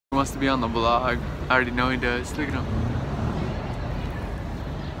He wants to be on the vlog. I already know he does. Look at him.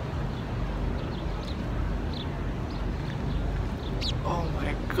 Oh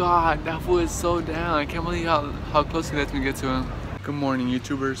my god, that fool is so down. I can't believe how close he lets me get to him. Good morning,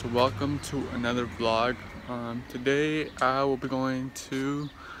 YouTubers. Welcome to another vlog. Today I will be going to...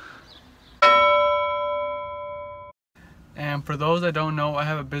 And for those that don't know, I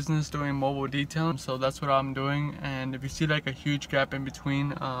have a business doing mobile detailing, so that's what I'm doing. And if you see like a huge gap in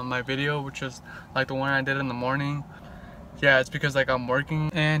between my video, which is like the one I did in the morning, yeah, it's because like I'm working.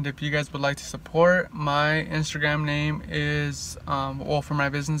 And if you guys would like to support, my Instagram name is well, for my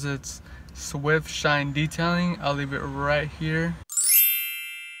business it's Swift Shine Detailing. I'll leave it right here.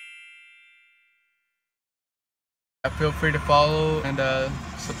 Feel free to follow and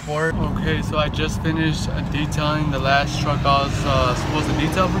support. Okay, so I just finished detailing the last truck I was supposed to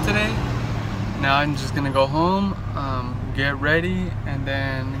detail for today. Now I'm just gonna go home, get ready, and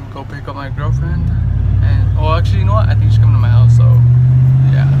then go pick up my girlfriend. And oh, actually, you know what? I think she's coming to my house, so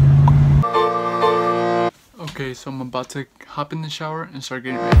yeah. Okay, so I'm about to hop in the shower and start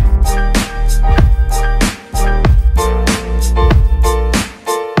getting ready.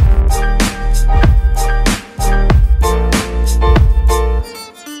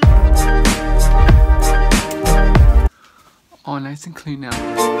 Oh, nice and clean now.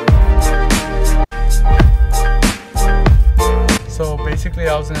 So basically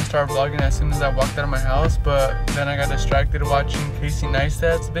I was gonna start vlogging as soon as I walked out of my house, but then I got distracted watching Casey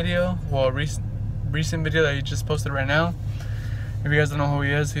Neistat's video. Well, recent video that he just posted right now. If you guys don't know who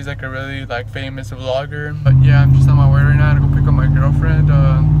he is, he's like a really like famous vlogger. But yeah, I'm just on my way right now to go pick up my girlfriend.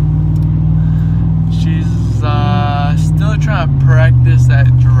 She's still trying to practice at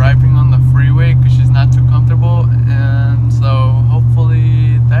driving on the freeway because she's not too comfortable, and so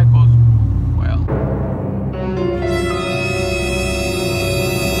hopefully that goes well.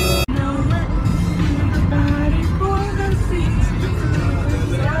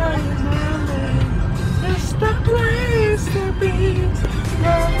 It's the place to be.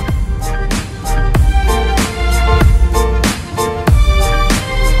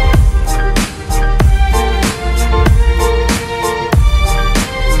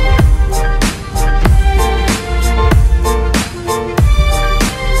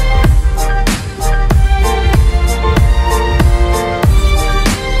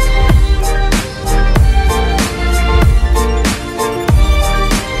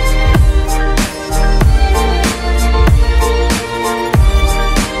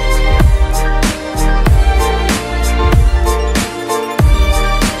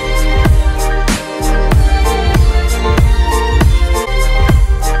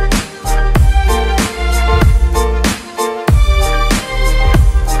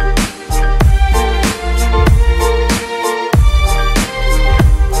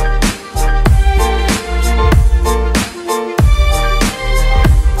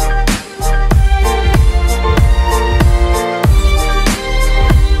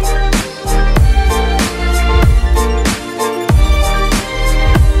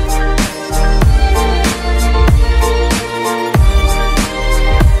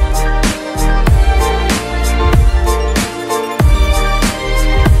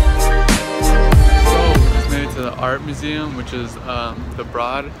 Art museum, which is the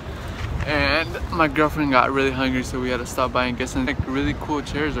Broad, and my girlfriend got really hungry, so we had to stop by and get some like really cool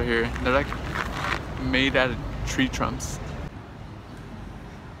chairs right here. They're like made out of tree trunks.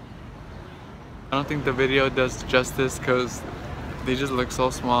 I don't think the video does justice because they just look so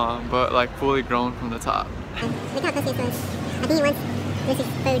small, but like fully grown from the top. Look how close he is. I think he wants Lucy's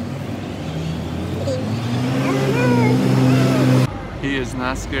food. He is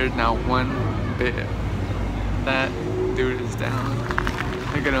not scared, not one bit. That dude is down.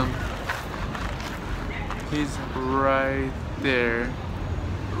 Look at him. He's right there.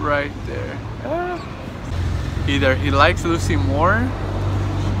 Right there. Ah. Either he likes Lucy more,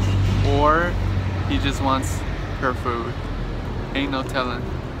 or he just wants her food. Ain't no telling.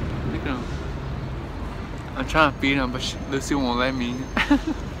 Look at him. I'm trying to feed him, but Lucy won't let me.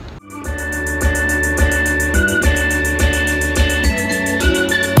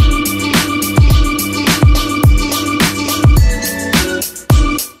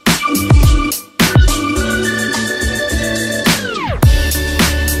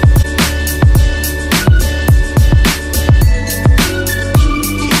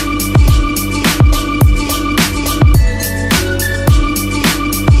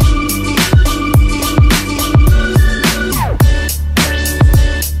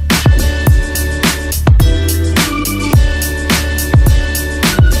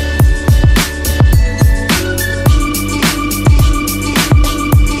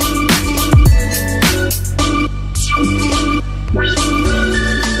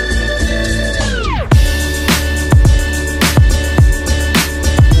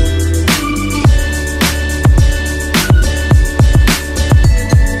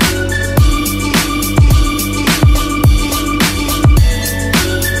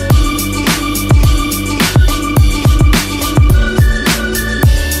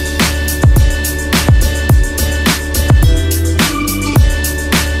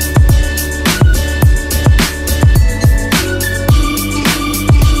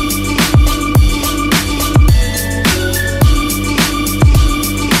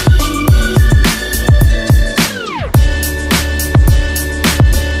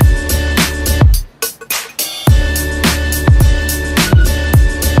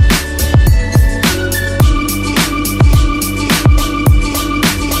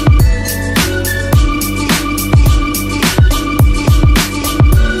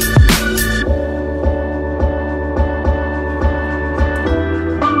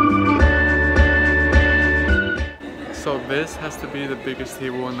 biggest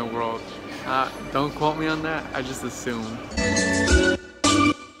table in the world. Don't quote me on that, I just assume.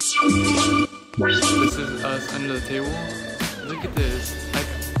 This is us under the table. Look at this. Like,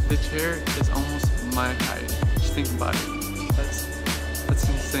 the chair is almost my height. Just think about it. That's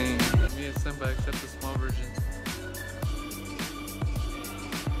insane. Me and Simba except the small version.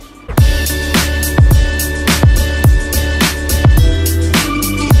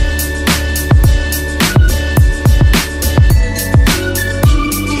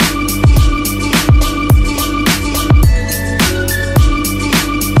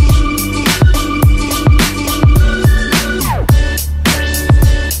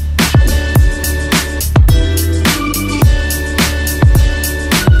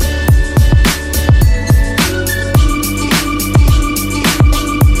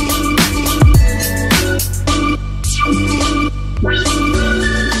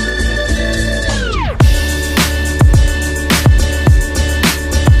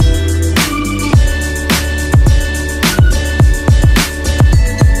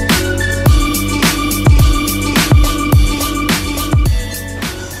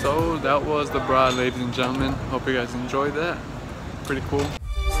 That was the broad, ladies and gentlemen. Hope you guys enjoyed that. Pretty cool.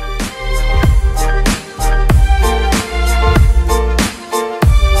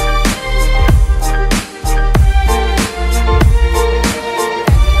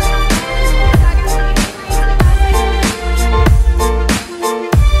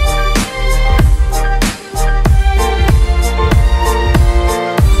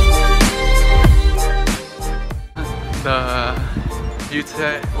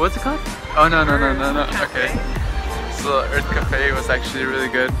 What's it called? Oh no. Okay. So Earth Cafe was actually really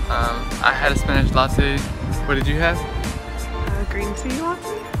good. I had a Spanish latte. What did you have? A green tea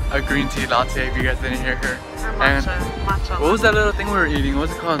latte? A green tea latte, if you guys didn't hear her. Or matcha. What was that little thing we were eating? What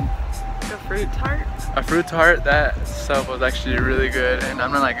was it called? A fruit tart? A fruit tart. That stuff was actually really good. And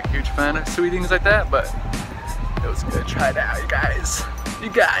I'm not like a huge fan of sweet things like that, but it was good. Try it out, you guys.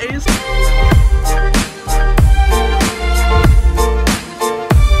 You guys!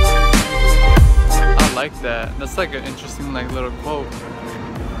 I like that. That's like an interesting like little quote.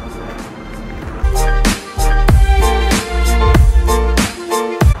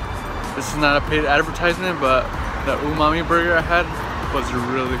 This is not a paid advertisement, but the umami burger I had was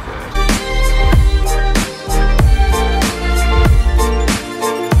really good.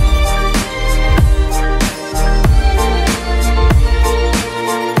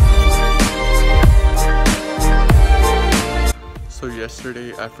 So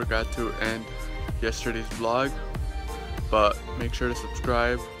yesterday I forgot to end yesterday's vlog, but make sure to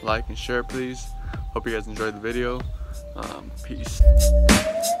subscribe, like, and share, please. Hope you guys enjoyed the video. Peace.